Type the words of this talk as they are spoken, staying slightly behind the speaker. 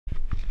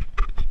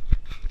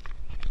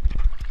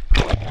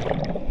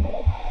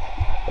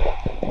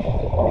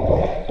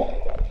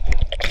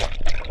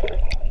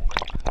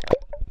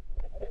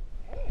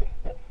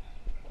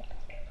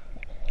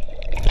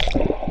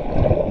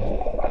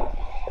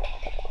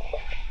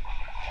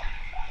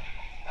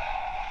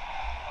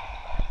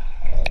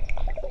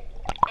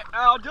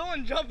No,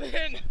 Dylan, jump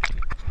in.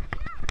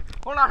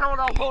 Hold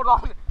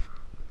on.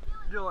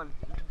 Dylan.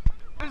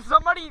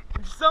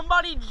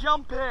 Somebody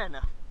jump in.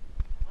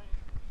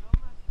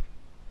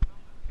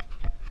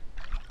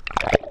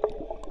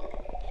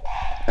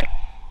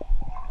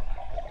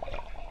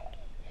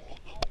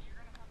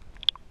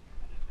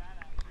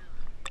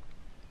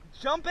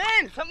 Jump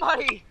in,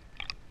 somebody.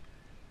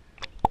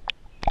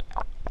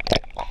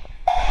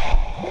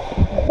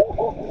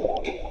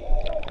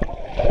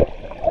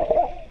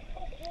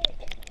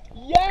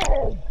 Yes!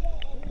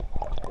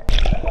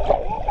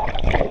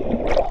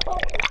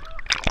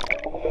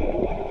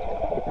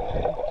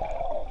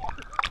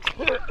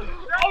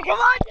 Oh, come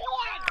on,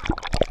 Dylan!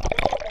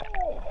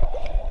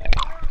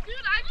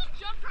 Dude, I just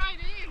jumped right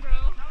in, bro.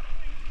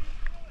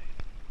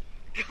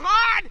 Come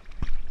on!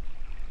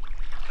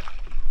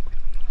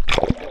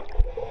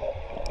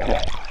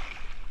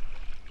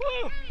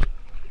 Woo.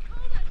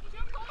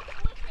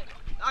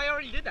 I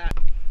already did that.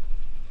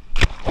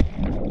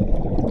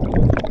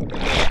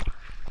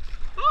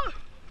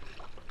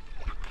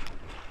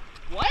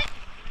 What?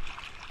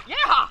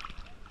 Yeah!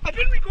 I've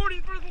been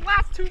recording for the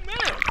last 2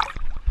 minutes.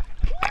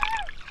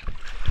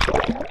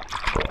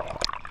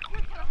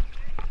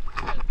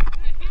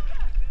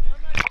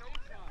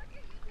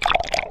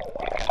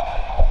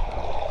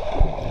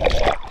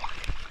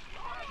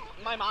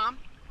 My mom's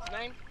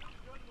name?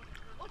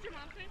 What's your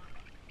mom's name?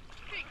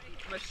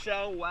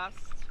 Michelle West.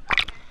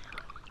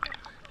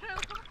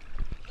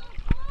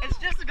 It's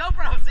just a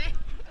GoPro, see?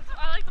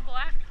 I like the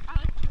black.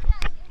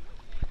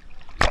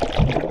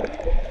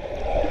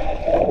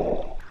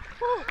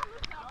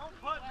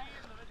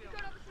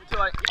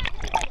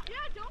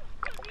 Yeah, don't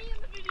put me in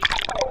the video.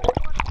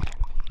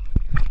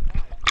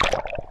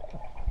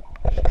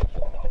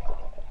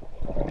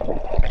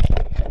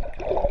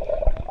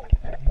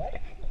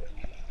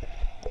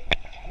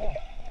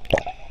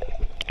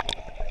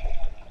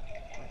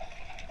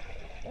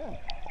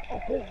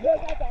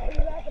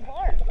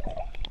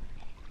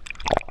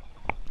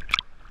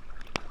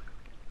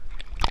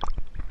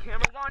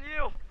 Camera's on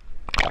you.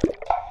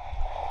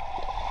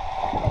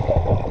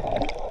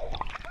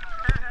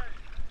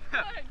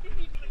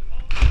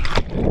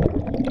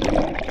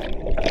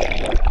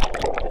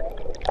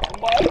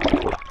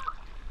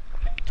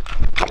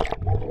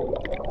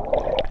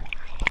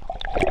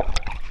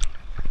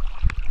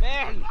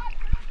 Man,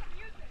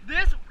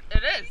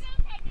 it is.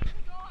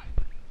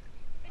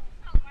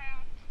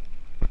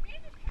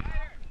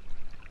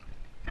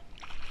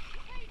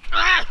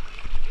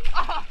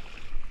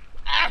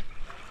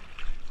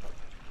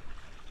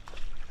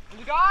 Is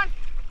it gone?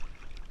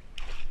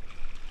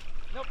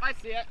 Nope, I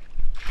see it.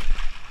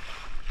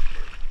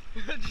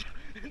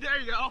 There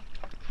you go.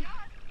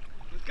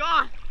 It's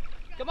gone.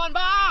 Come on,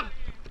 Bob.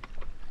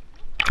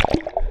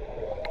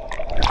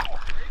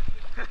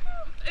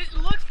 It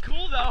looks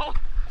cool though.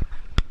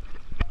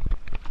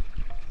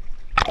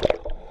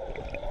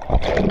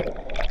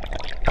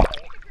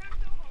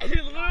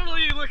 It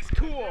literally looks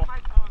cool.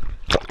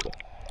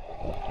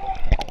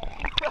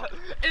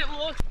 It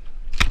looks.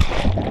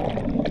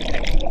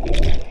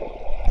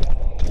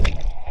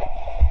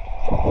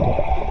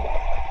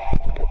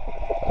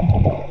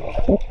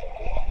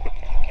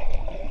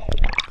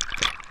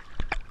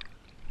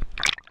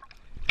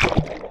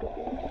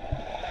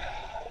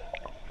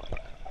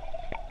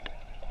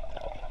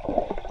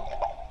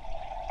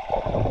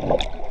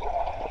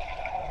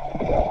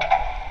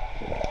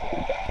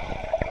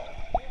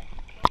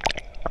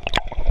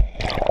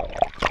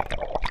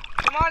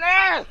 Come on,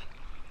 Earth!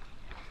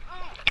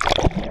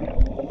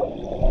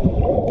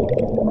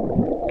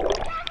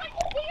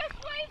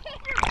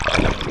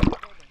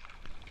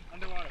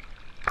 Underwater.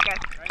 Okay.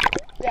 Right?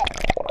 Yeah.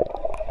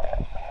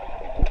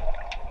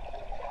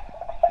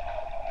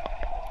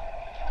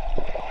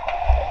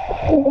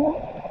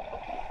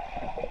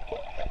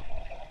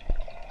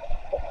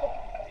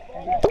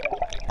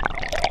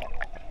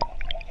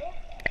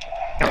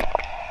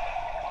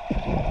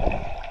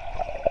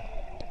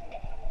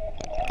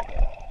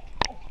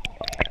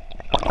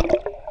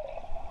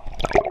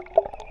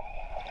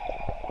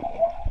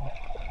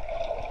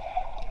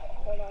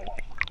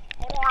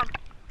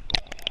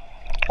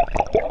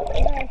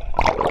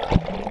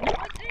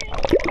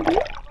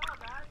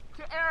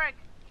 To Eric.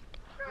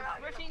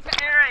 We're switching to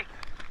Eric.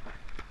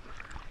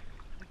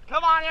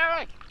 Come on,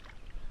 Eric.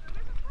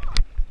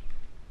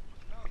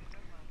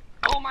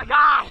 Oh my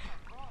God.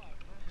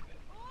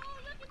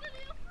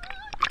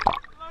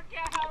 Look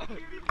at how cute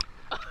he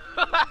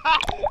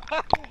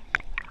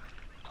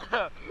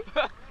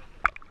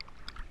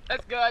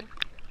That's good.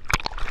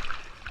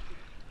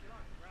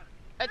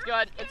 It's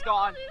good. It's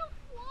gone.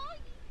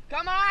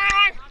 Come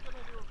on.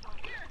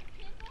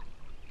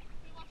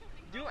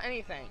 Do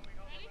anything.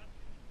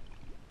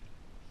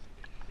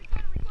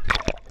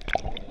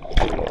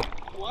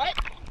 What?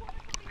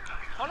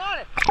 Hold on.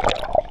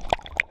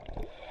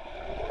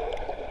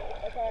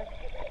 Okay.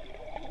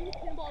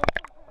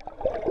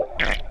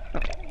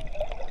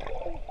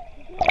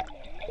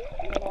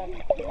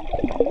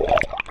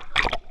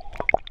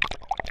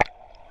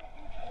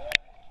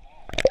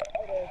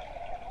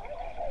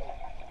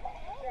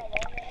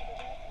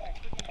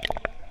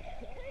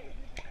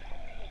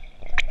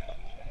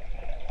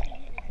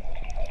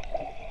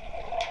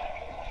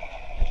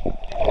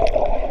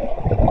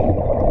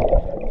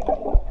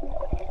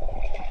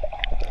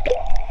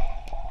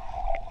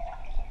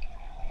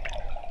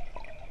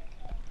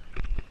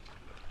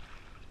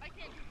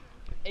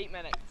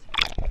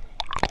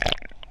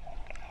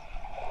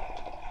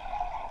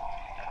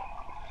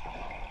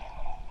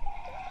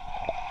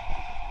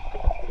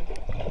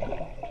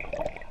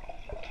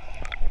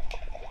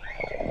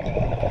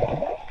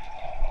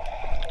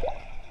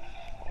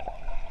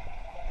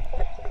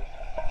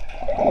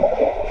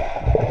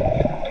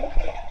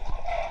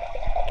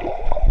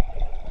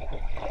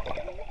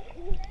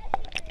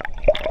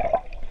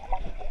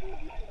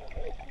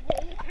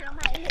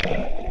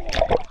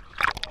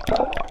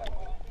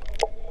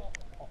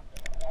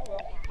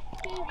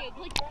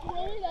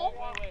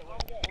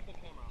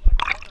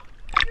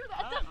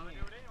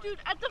 Dude,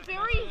 at the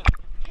very,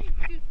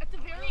 dude, at the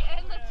very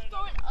end, let's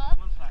throw it up.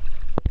 One side.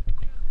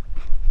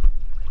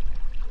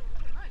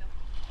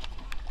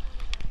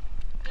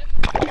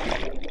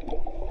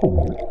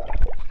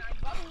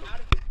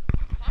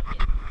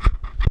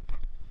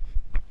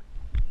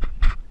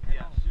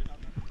 Yeah,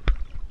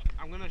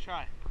 I'm gonna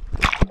try.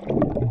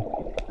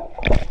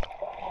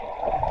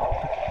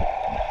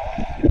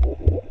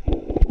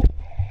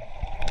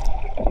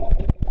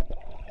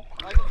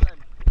 Like I said,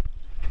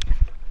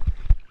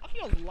 that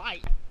feels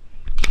light.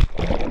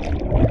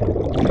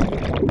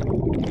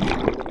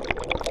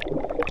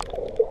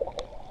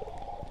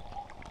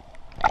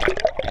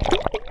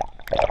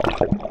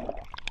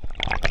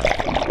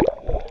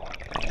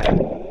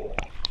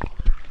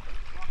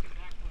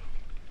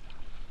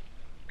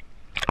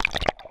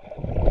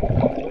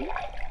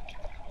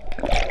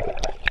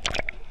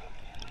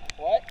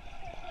 What?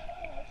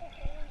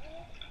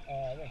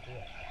 I didn't do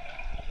it.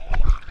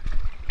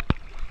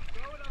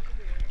 Throw it up in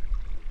the air.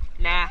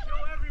 Nah.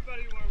 Show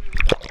everybody where we were.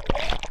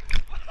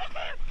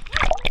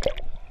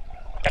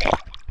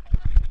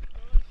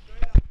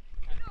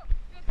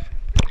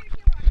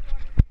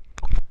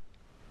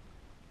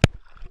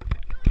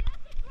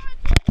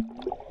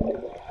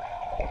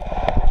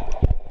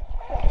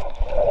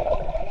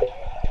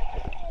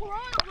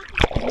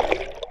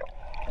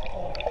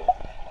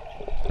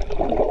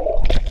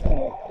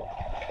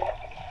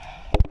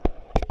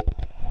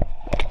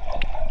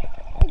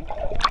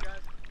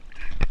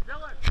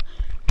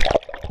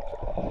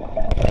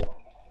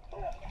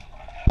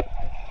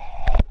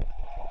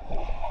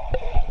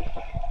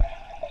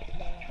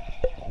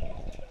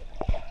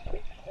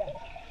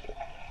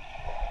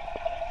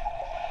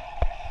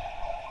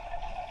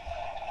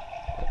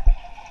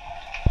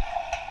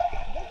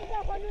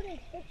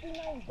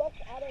 $159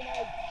 out of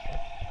my